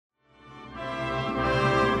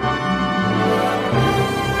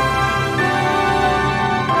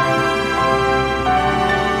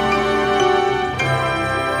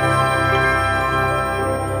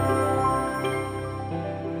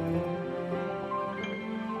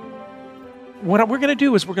what we're going to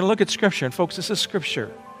do is we're going to look at Scripture. And folks, this is Scripture.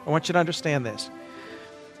 I want you to understand this.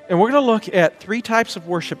 And we're going to look at 3 types of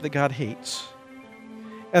worship that God hates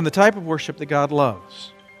and the type of worship that God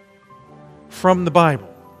loves from the Bible.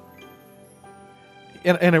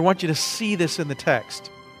 And I want you to see this in the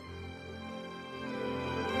text.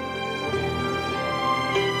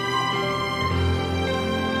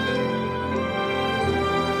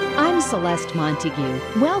 I'm Celeste Montague.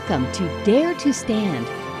 Welcome to Dare to Stand,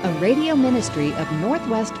 a radio ministry of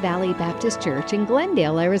Northwest Valley Baptist Church in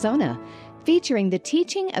Glendale, Arizona, featuring the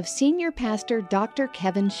teaching of Senior Pastor Dr.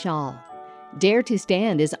 Kevin Schall. Dare to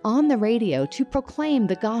Stand is on the radio to proclaim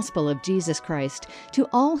the gospel of Jesus Christ to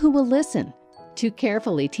all who will listen, to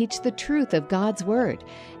carefully teach the truth of God's Word,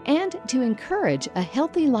 and to encourage a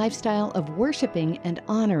healthy lifestyle of worshiping and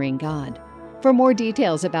honoring God. For more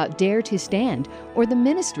details about Dare to Stand or the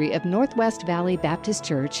ministry of Northwest Valley Baptist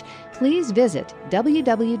Church, please visit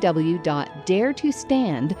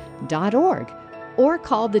www.daretostand.org or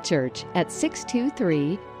call the church at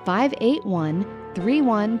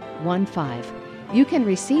 623-581-3115. You can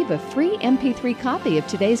receive a free MP3 copy of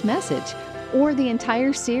today's message or the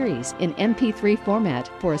entire series in MP3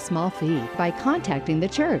 format for a small fee by contacting the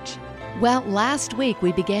church. Well, last week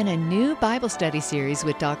we began a new Bible study series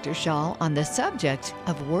with Dr. Schall on the subject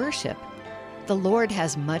of worship. The Lord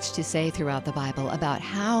has much to say throughout the Bible about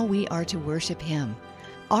how we are to worship Him.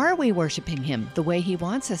 Are we worshiping Him the way He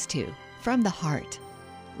wants us to, from the heart?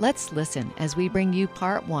 Let's listen as we bring you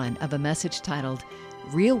part 1 of a message titled,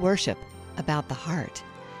 Real Worship About the Heart.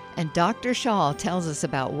 And Dr. Schall tells us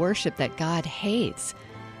about worship that God hates,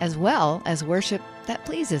 as well as worship that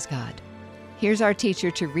pleases God. Here's our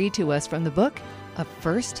teacher to read to us from the book of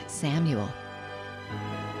 1 Samuel.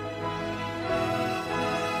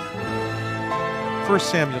 1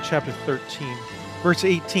 Samuel chapter 13, verse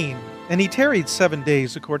 18. And he tarried 7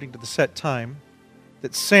 days according to the set time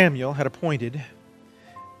that Samuel had appointed.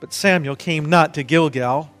 But Samuel came not to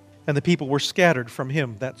Gilgal, and the people were scattered from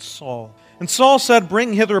him. That's Saul. And Saul said,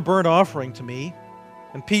 Bring hither a burnt offering to me,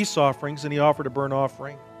 and peace offerings. And he offered a burnt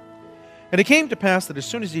offering. And it came to pass that as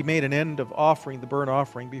soon as he made an end of offering the burnt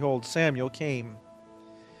offering, behold, Samuel came.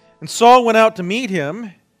 And Saul went out to meet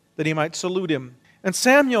him, that he might salute him. And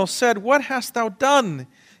Samuel said, What hast thou done?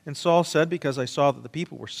 And Saul said, Because I saw that the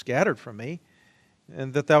people were scattered from me,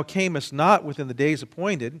 and that thou camest not within the days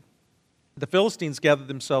appointed. The Philistines gathered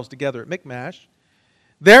themselves together at Michmash.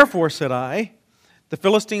 Therefore, said I, the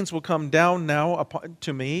Philistines will come down now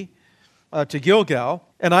to me, to Gilgal,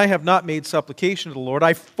 and I have not made supplication to the Lord.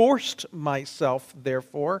 I forced myself,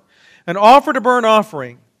 therefore, and offered a burnt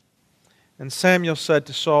offering. And Samuel said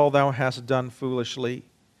to Saul, Thou hast done foolishly.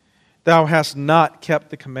 Thou hast not kept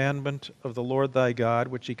the commandment of the Lord thy God,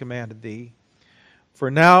 which He commanded thee. For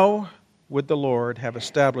now would the Lord have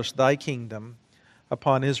established thy kingdom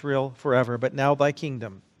upon Israel forever. But now thy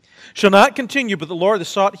kingdom shall not continue, but the Lord has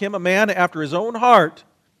sought him a man after his own heart.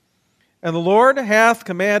 And the Lord hath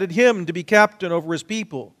commanded him to be captain over his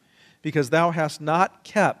people, because thou hast not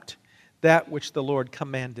kept that which the Lord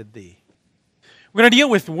commanded thee. We're going to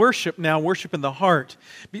deal with worship now, worship in the heart.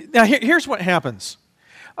 Now, here's what happens.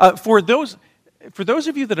 For those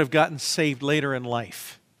of you that have gotten saved later in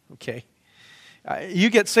life, okay,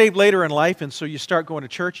 you get saved later in life, and so you start going to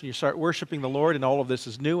church and you start worshiping the Lord, and all of this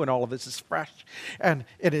is new and all of this is fresh, and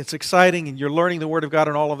it's exciting, and you're learning the Word of God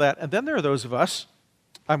and all of that. And then there are those of us,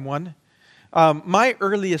 I'm one, my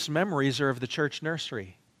earliest memories are of the church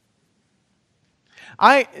nursery.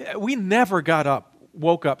 We never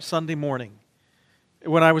woke up Sunday morning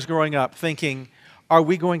when I was growing up thinking, are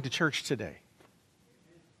we going to church today?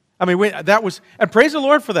 I mean, and praise the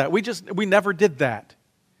Lord for that. We never did that.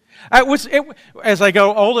 As I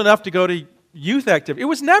got old enough to go to youth activity, it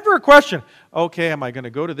was never a question, okay, am I going to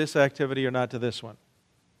go to this activity or not to this one?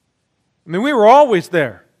 I mean, we were always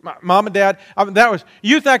there. Mom and Dad,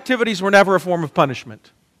 youth activities were never a form of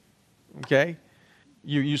punishment. Okay?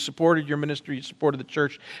 You supported your ministry, you supported the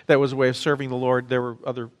church. That was a way of serving the Lord. There were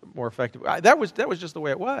other more effective. That was just the way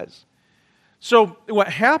it was. So what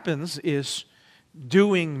happens is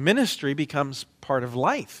doing ministry becomes part of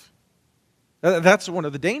life. That's one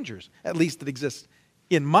of the dangers, at least that exists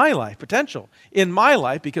in my life, potential in my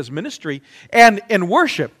life, because ministry and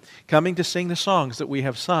worship, coming to sing the songs that we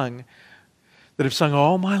have sung, that have sung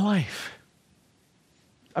all my life.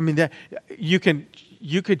 I mean, you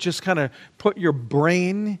could just kind of put your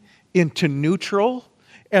brain into neutral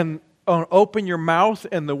and open your mouth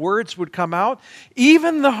and the words would come out.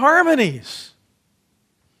 Even the harmonies,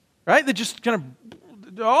 right? They just kind of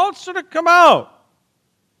all sort of come out.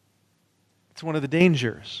 It's one of the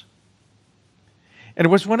dangers. And it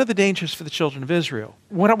was one of the dangers for the children of Israel.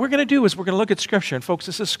 What we're going to do is we're going to look at Scripture. And folks,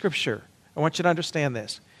 this is Scripture. I want you to understand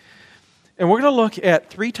this. And we're going to look at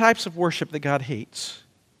 3 types of worship that God hates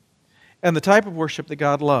and the type of worship that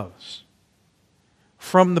God loves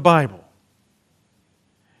from the Bible.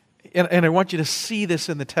 And I want you to see this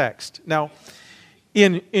in the text. Now,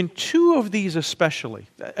 in 2 of these especially,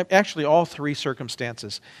 actually all 3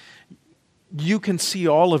 circumstances, you can see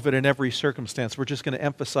all of it in every circumstance. We're just going to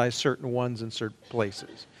emphasize certain ones in certain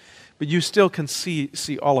places. But you still can see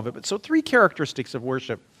all of it. But so 3 characteristics of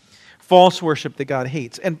worship. False worship that God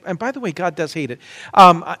hates. And by the way, God does hate it.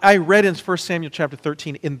 I read in 1 Samuel chapter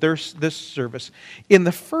 13 in this service. In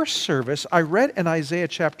the first service, I read in Isaiah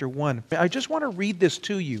chapter 1. I just want to read this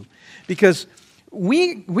to you because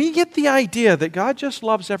we get the idea that God just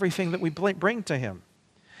loves everything that we bring to Him.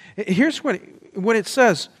 Here's what it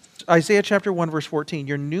says. Isaiah chapter 1 verse 14.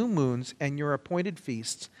 Your new moons and your appointed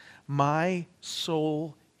feasts, my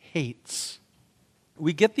soul hates.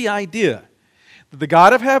 We get the idea. The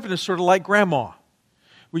God of heaven is sort of like grandma.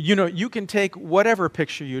 You know, you can take whatever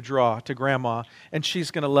picture you draw to grandma, and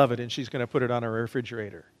she's going to love it, and she's going to put it on her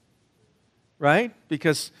refrigerator. Right?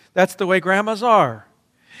 Because that's the way grandmas are.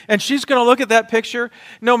 And she's going to look at that picture,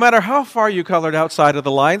 no matter how far you colored outside of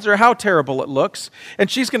the lines or how terrible it looks,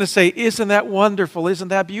 and she's going to say, isn't that wonderful? Isn't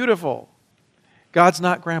that beautiful? God's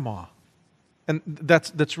not grandma. And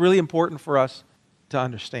that's really important for us to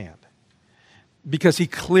understand. Because He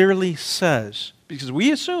clearly says, because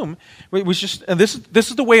we assume, and this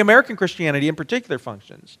is the way American Christianity in particular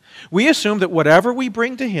functions. We assume that whatever we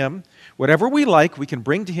bring to Him, whatever we like, we can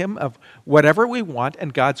bring to Him of whatever we want,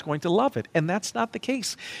 and God's going to love it. And that's not the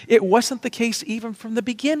case. It wasn't the case even from the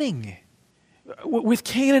beginning. With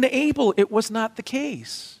Cain and Abel, it was not the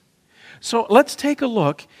case. So let's take a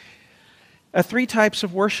look at 3 types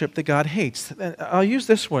of worship that God hates. I'll use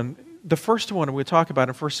this one. The first one we'll talk about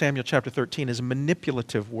in 1 Samuel chapter 13 is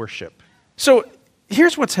manipulative worship. So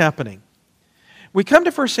here's what's happening. We come to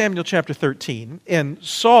 1 Samuel chapter 13, and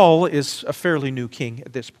Saul is a fairly new king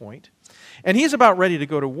at this point, and he's about ready to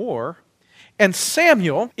go to war, and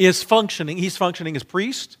Samuel is functioning. He's functioning as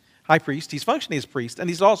priest, high priest. He's functioning as priest, and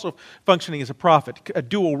he's also functioning as a prophet, a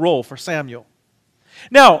dual role for Samuel.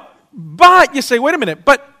 Now, but you say, wait a minute,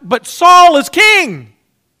 but Saul is king.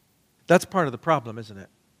 That's part of the problem, isn't it?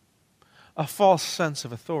 A false sense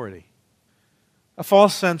of authority. A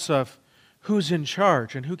false sense of who's in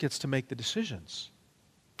charge and who gets to make the decisions.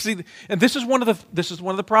 See, and this is one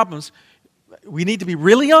of the problems. We need to be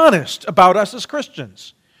really honest about us as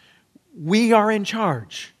Christians. We are in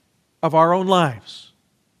charge of our own lives.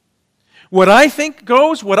 What I think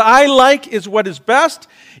goes, what I like is what is best.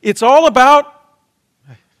 It's all about,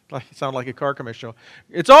 I sound like a car commercial.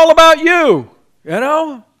 It's all about you, you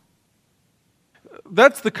know?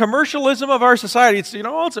 That's the commercialism of our society. It's,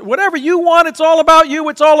 it's whatever you want, it's all about you,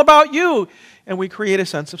 it's all about you. And we create a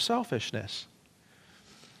sense of selfishness.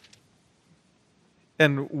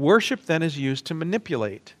 And worship then is used to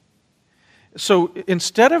manipulate. So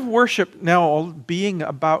instead of worship now being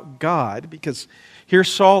about God, because here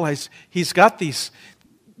Saul he's got this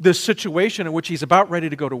situation in which he's about ready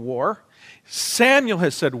to go to war. Samuel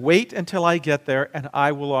has said, wait until I get there and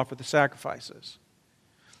I will offer the sacrifices.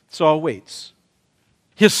 Saul waits.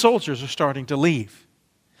 His soldiers are starting to leave.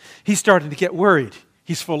 He's starting to get worried.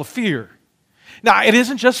 He's full of fear. Now, it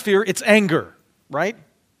isn't just fear, it's anger, right?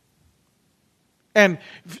 And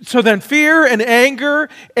so then fear and anger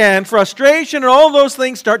and frustration and all those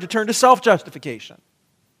things start to turn to self-justification.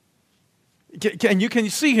 And you can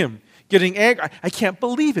see him getting angry. I can't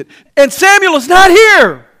believe it. And Samuel is not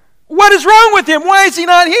here. What is wrong with him? Why is he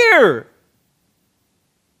not here?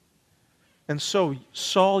 And so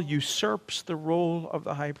Saul usurps the role of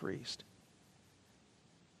the high priest.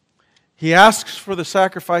 He asks for the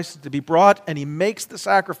sacrifices to be brought, and he makes the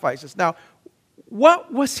sacrifices. Now,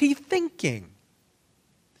 what was he thinking?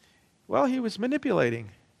 Well, he was manipulating.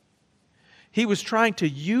 He was trying to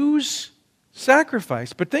use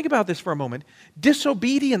sacrifice, but think about this for a moment.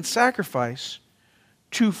 Disobedient sacrifice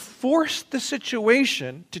to force the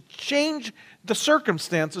situation to change the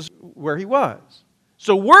circumstances where he was.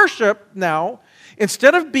 So worship now,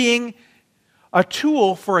 instead of being a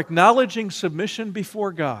tool for acknowledging submission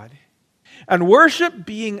before God, and worship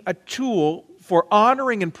being a tool for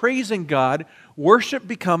honoring and praising God, worship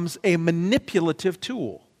becomes a manipulative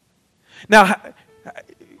tool. Now,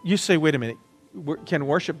 you say, wait a minute, can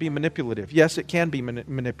worship be manipulative? Yes, it can be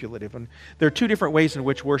manipulative. And there are 2 different ways in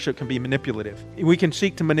which worship can be manipulative. We can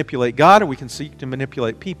seek to manipulate God, or we can seek to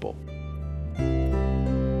manipulate people.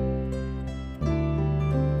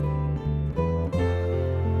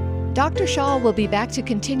 Dr. Shaw will be back to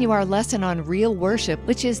continue our lesson on real worship,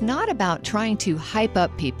 which is not about trying to hype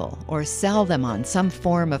up people or sell them on some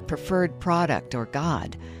form of preferred product or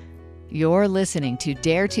God. You're listening to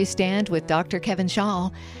Dare to Stand with Dr. Kevin Shaw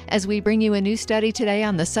as we bring you a new study today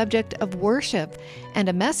on the subject of worship and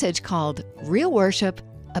a message called Real Worship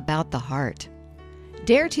About the Heart.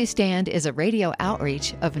 Dare to Stand is a radio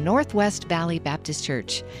outreach of Northwest Valley Baptist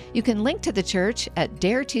Church. You can link to the church at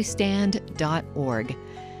daretostand.org.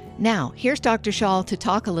 Now, here's Dr. Shaw to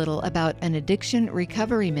talk a little about an addiction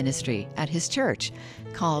recovery ministry at his church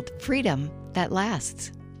called Freedom That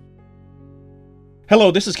Lasts.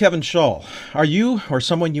 Hello, this is Kevin Shaw. Are you or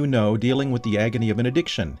someone you know dealing with the agony of an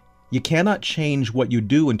addiction? You cannot change what you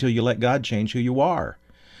do until you let God change who you are.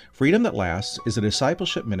 Freedom That Lasts is a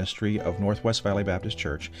discipleship ministry of Northwest Valley Baptist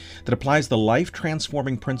Church that applies the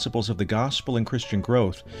life-transforming principles of the gospel and Christian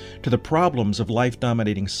growth to the problems of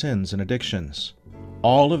life-dominating sins and addictions.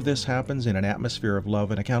 All of this happens in an atmosphere of love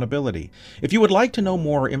and accountability. If you would like to know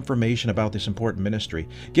more information about this important ministry,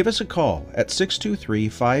 give us a call at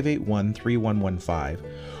 623-581-3115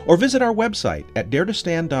 or visit our website at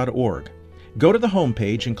daretostand.org. Go to the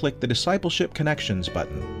homepage and click the Discipleship Connections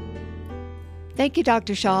button. Thank you,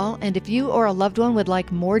 Dr. Shaw. And if you or a loved one would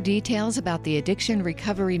like more details about the addiction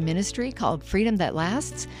recovery ministry called Freedom That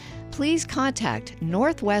Lasts, please contact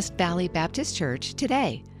Northwest Valley Baptist Church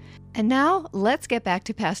today. And now, let's get back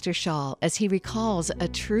to Pastor Shaw as he recalls a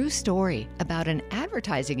true story about an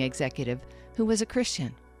advertising executive who was a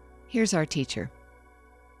Christian. Here's our teacher.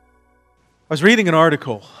 I was reading an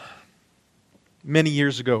article many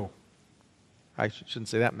years ago. I shouldn't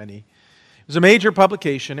say that many. It was a major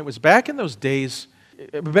publication. It was back in those days,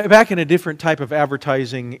 back in a different type of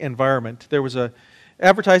advertising environment. There was an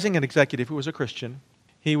advertising executive who was a Christian.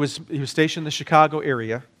 He was stationed in the Chicago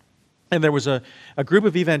area, and there was a group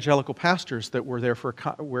of evangelical pastors that were there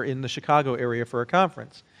were in the Chicago area for a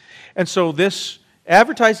conference. And so this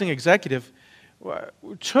advertising executive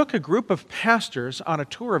took a group of pastors on a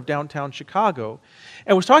tour of downtown Chicago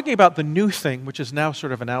and was talking about the new thing, which is now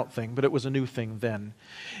sort of an out thing, but it was a new thing then.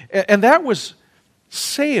 And that was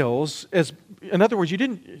sales. In other words,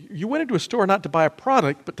 you went into a store not to buy a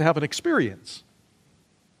product, but to have an experience.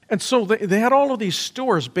 And so they had all of these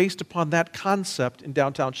stores based upon that concept in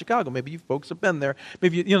downtown Chicago. Maybe you folks have been there.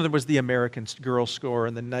 Maybe there was the American Girl store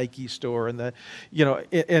and the Nike store and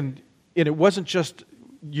and it wasn't just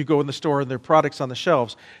you go in the store and there are products on the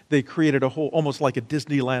shelves. They created a whole, almost like a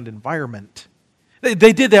Disneyland environment.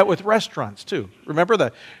 They did that with restaurants too.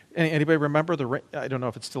 Remember anybody remember I don't know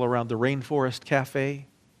if it's still around, the Rainforest Cafe,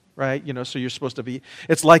 right? So you're supposed to be,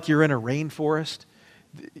 it's like you're in a rainforest.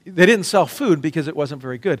 They didn't sell food because it wasn't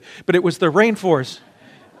very good, but it was the rainforest.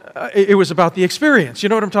 It was about the experience. You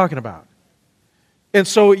know what I'm talking about? And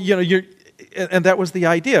so, and that was the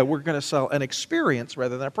idea. We're going to sell an experience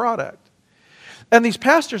rather than a product. And these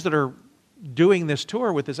pastors that are doing this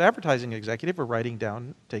tour with this advertising executive are writing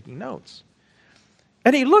down, taking notes.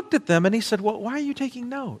 And he looked at them and he said, well, why are you taking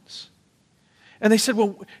notes? And they said,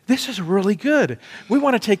 well, this is really good. We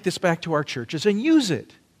want to take this back to our churches and use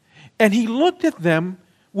it. And he looked at them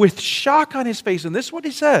with shock on his face, and this is what he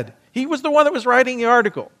said. He was the one that was writing the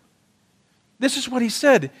article. This is what he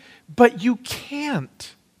said, but you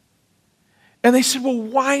can't. And they said, well,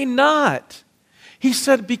 why not? He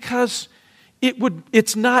said, because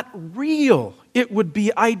it's not real. It would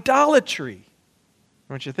be idolatry.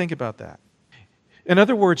 I want you to think about that. In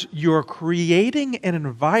other words, you're creating an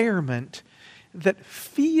environment that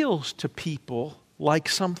feels to people like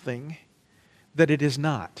something that it is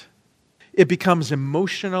not. It becomes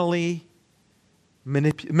emotionally,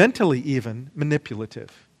 mentally even,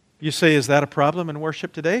 manipulative. You say, is that a problem in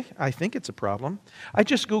worship today? I think it's a problem. I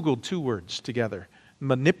just Googled two words together.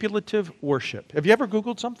 Manipulative worship. Have you ever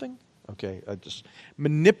Googled something? Okay,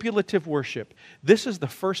 manipulative worship. This is the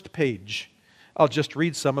first page. I'll just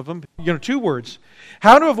read some of them. Two words.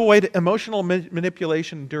 How to avoid emotional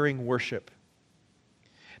manipulation during worship.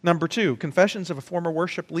 Number 2, confessions of a former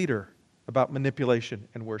worship leader about manipulation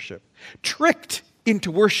and worship. Tricked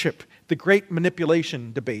into worship, the great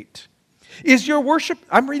manipulation debate. Is your worship,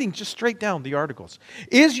 I'm reading just straight down the articles.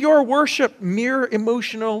 Is your worship leading mere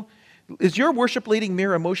emotional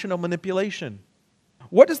manipulation?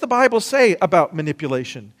 What does the Bible say about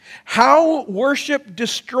manipulation? How worship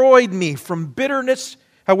destroyed me from bitterness,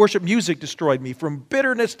 how worship music destroyed me from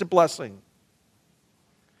bitterness to blessing.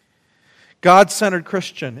 God-centered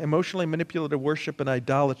Christian, emotionally manipulative worship and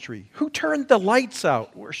idolatry. Who turned the lights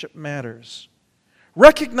out? Worship matters.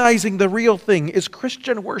 Recognizing the real thing. Is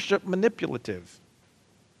Christian worship manipulative?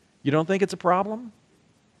 You don't think it's a problem?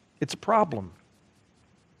 It's a problem.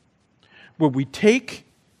 Where we take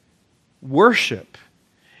worship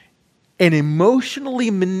and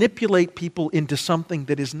emotionally manipulate people into something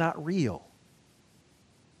that is not real.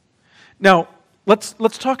 Now, let's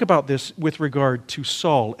talk about this with regard to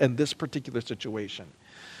Saul and this particular situation.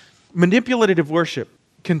 Manipulative worship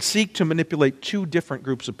can seek to manipulate two different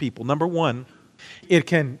groups of people. Number one, it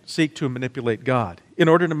can seek to manipulate God in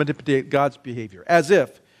order to manipulate God's behavior. As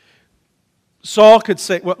if Saul could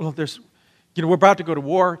say, well, we're about to go to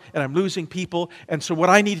war and I'm losing people, and so what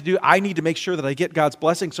I need to do, I need to make sure that I get God's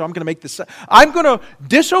blessing, so I'm going to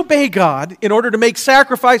disobey God in order to make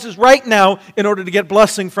sacrifices right now in order to get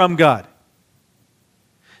blessing from God.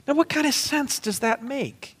 Now, what kind of sense does that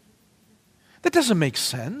make? That doesn't make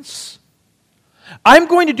sense. I'm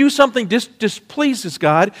going to do something displeases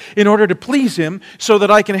God in order to please Him so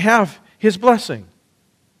that I can have His blessing.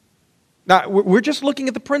 Now, we're just looking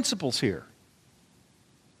at the principles here.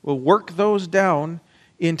 We'll work those down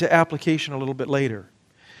into application a little bit later.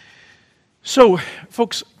 So,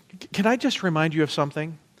 folks, can I just remind you of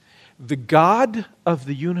something? The God of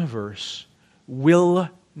the universe will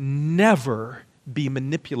never be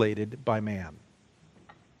manipulated by man.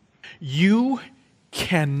 You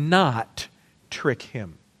cannot trick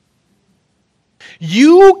Him.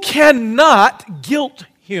 You cannot guilt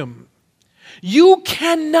Him. You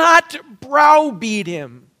cannot browbeat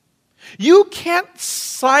Him. You can't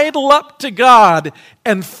sidle up to God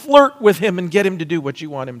and flirt with Him and get Him to do what you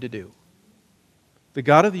want Him to do. The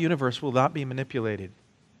God of the universe will not be manipulated.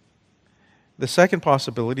 The second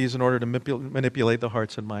possibility is in order to manipulate the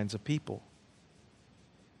hearts and minds of people.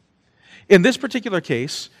 In this particular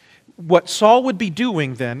case, what Saul would be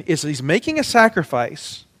doing then is he's making a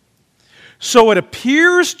sacrifice so it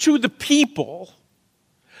appears to the people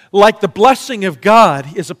like the blessing of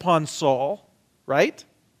God is upon Saul, right?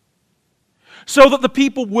 So that the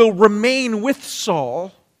people will remain with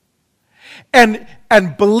Saul and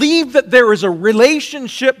believe that there is a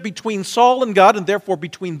relationship between Saul and God, and therefore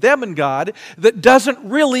between them and God, that doesn't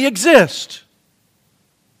really exist.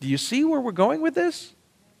 Do you see where we're going with this?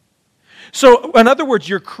 So, in other words,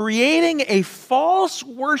 you're creating a false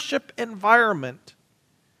worship environment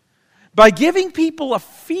by giving people a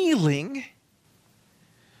feeling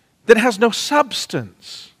that has no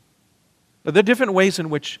substance. Now, there are different ways in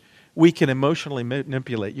which we can emotionally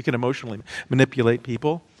manipulate. You can emotionally manipulate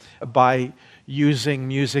people by using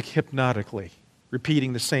music hypnotically,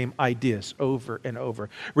 repeating the same ideas over and over,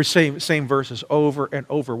 same verses over and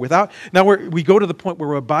over. Now we go to the point where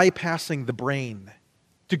we're bypassing the brain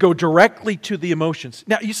to go directly to the emotions.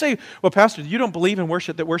 Now you say, well, Pastor, you don't believe in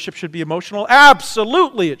worship, that worship should be emotional?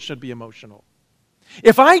 Absolutely it should be emotional.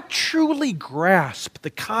 If I truly grasp the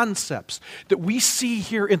concepts that we see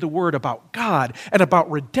here in the Word about God and about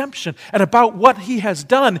redemption and about what He has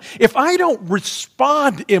done, if I don't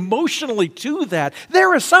respond emotionally to that,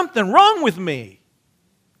 there is something wrong with me.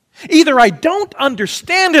 Either I don't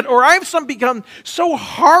understand it or I've become so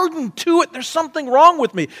hardened to it, there's something wrong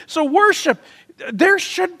with me. So worship, there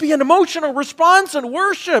should be an emotional response in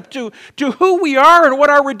worship to who we are and what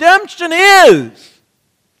our redemption is.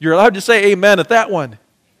 You're allowed to say amen at that one.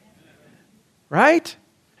 Right?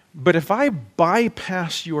 But if I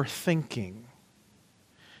bypass your thinking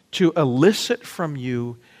to elicit from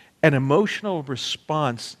you an emotional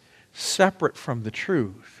response separate from the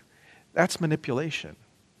truth, that's manipulation.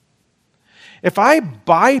 If I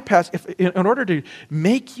bypass, in order to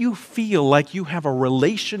make you feel like you have a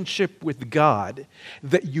relationship with God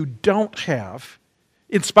that you don't have,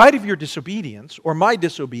 in spite of your disobedience, or my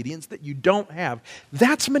disobedience that you don't have,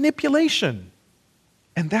 that's manipulation.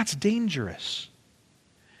 And that's dangerous.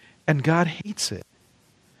 And God hates it.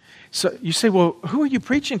 So you say, well, who are you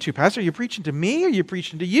preaching to, Pastor? Are you preaching to me or are you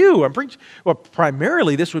preaching to you? Well,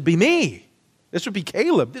 primarily this would be me. This would be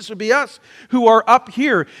Caleb. This would be us who are up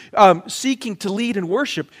here seeking to lead in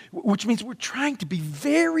worship, which means we're trying to be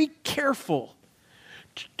very careful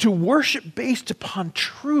to worship based upon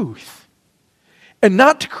truth. And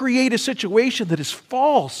not to create a situation that is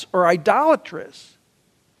false or idolatrous.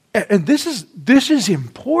 And this is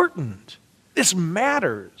important. This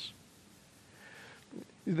matters.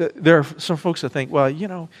 There are some folks that think, well,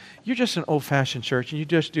 you're just an old-fashioned church and you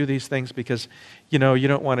just do these things because, you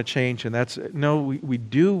don't want to change. And we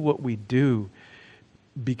do what we do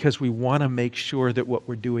because we want to make sure that what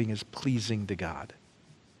we're doing is pleasing to God.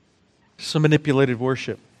 So manipulated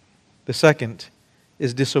worship. The second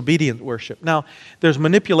is disobedient worship. Now, there's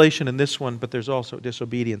manipulation in this one, but there's also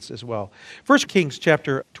disobedience as well. 1 Kings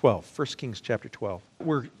chapter 12. 1 Kings chapter 12.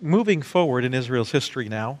 We're moving forward in Israel's history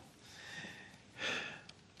now.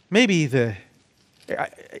 Maybe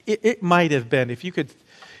it might have been, if you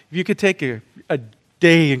could take a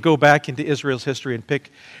day and go back into Israel's history and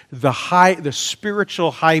pick the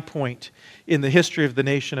spiritual high point in the history of the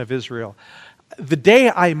nation of Israel, the day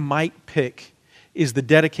I might pick is the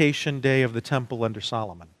dedication day of the temple under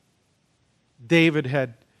Solomon. David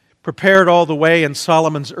had prepared all the way, and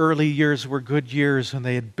Solomon's early years were good years, and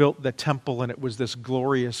they had built the temple, and it was this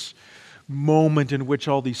glorious moment in which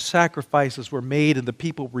all these sacrifices were made and the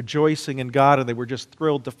people rejoicing in God, and they were just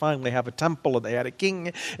thrilled to finally have a temple, and they had a king,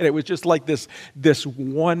 and it was just like this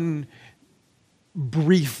one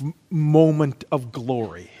brief moment of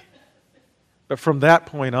glory. But from that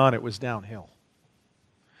point on, it was downhill.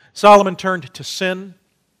 Solomon turned to sin,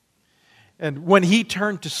 and when he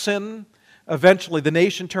turned to sin, eventually the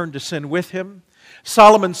nation turned to sin with him.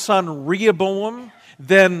 Solomon's son Rehoboam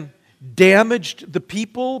then damaged the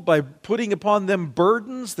people by putting upon them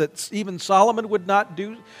burdens that even Solomon would not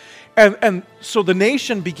do. And so the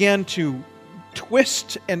nation began to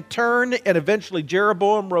twist and turn, and eventually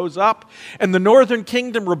Jeroboam rose up, and the northern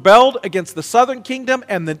kingdom rebelled against the southern kingdom,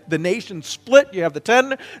 and the nation split. You have the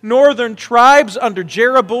 10 northern tribes under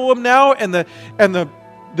Jeroboam now, and the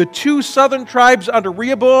 2 southern tribes under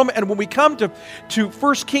Rehoboam. And when we come to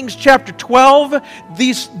 1 Kings chapter 12,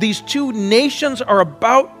 these 2 nations are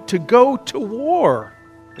about to go to war,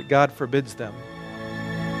 but God forbids them.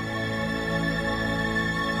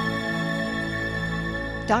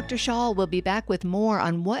 Dr. Schall will be back with more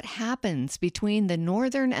on what happens between the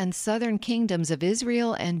northern and southern kingdoms of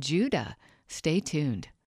Israel and Judah. Stay tuned.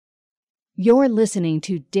 You're listening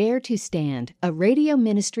to Dare to Stand, a radio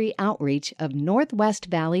ministry outreach of Northwest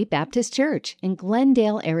Valley Baptist Church in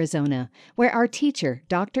Glendale, Arizona, where our teacher,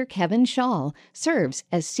 Dr. Kevin Schall, serves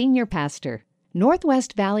as senior pastor.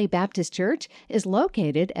 Northwest Valley Baptist Church is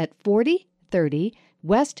located at 4030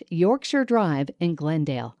 West Yorkshire Drive in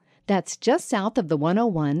Glendale. That's just south of the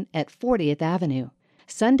 101 at 40th Avenue.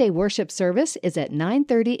 Sunday worship service is at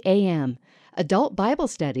 9:30 a.m. Adult Bible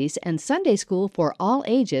studies and Sunday school for all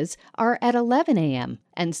ages are at 11 a.m.,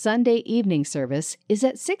 and Sunday evening service is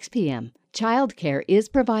at 6 p.m. Childcare is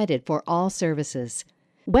provided for all services.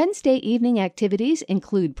 Wednesday evening activities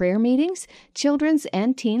include prayer meetings, children's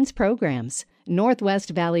and teens programs.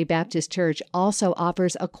 Northwest Valley Baptist Church also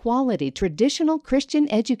offers a quality traditional Christian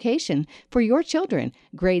education for your children,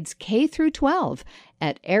 grades K through 12,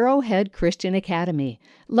 at Arrowhead Christian Academy,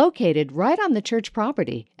 located right on the church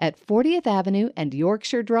property at 40th Avenue and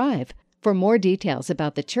Yorkshire Drive. For more details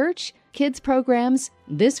about the church, kids programs,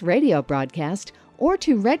 this radio broadcast, or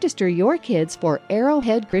to register your kids for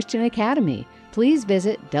Arrowhead Christian Academy, please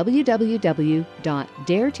visit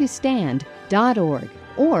www.daretostand.org.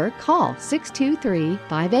 or call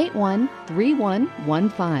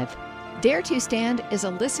 623-581-3115. Dare to Stand is a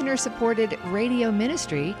listener-supported radio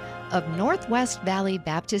ministry of Northwest Valley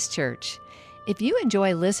Baptist Church. If you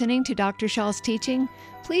enjoy listening to Dr. Schall's teaching,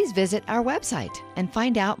 please visit our website and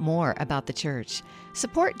find out more about the church.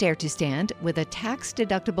 Support Dare to Stand with a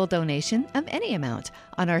tax-deductible donation of any amount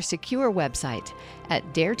on our secure website at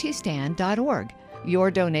daretostand.org.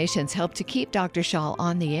 Your donations help to keep Dr. Schall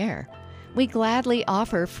on the air. We gladly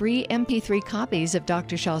offer free MP3 copies of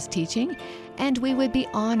Dr. Schall's teaching, and we would be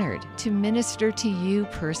honored to minister to you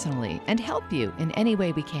personally and help you in any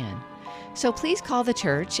way we can. So please call the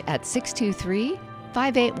church at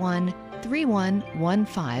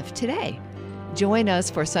 623-581-3115 today. Join us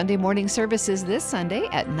for Sunday morning services this Sunday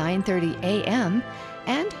at 9:30 a.m.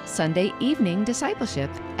 and Sunday evening discipleship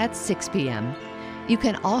at 6 p.m. You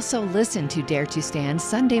can also listen to Dare to Stand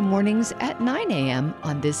Sunday mornings at 9 a.m.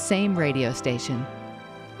 on this same radio station.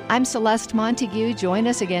 I'm Celeste Montague. Join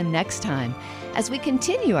us again next time as we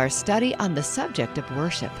continue our study on the subject of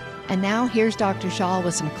worship. And now here's Dr. Schall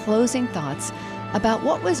with some closing thoughts about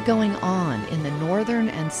what was going on in the northern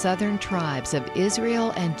and southern tribes of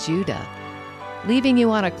Israel and Judah. Leaving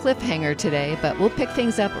you on a cliffhanger today, but we'll pick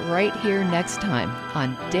things up right here next time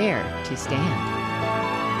on Dare to Stand.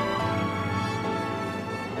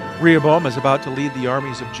 Rehoboam is about to lead the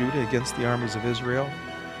armies of Judah against the armies of Israel,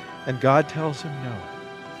 and God tells him no.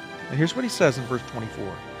 And here's what he says in verse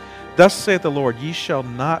 24. Thus saith the Lord, ye shall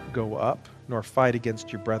not go up, nor fight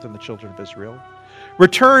against your brethren, the children of Israel.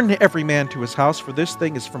 Return every man to his house, for this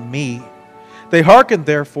thing is from me. They hearkened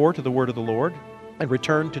therefore to the word of the Lord, and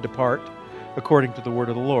returned to depart according to the word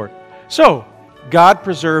of the Lord. So, God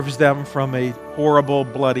preserves them from a horrible,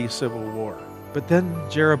 bloody civil war. But then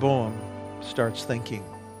Jeroboam starts thinking,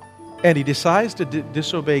 and he decides to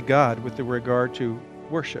disobey God with regard to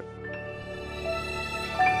worship.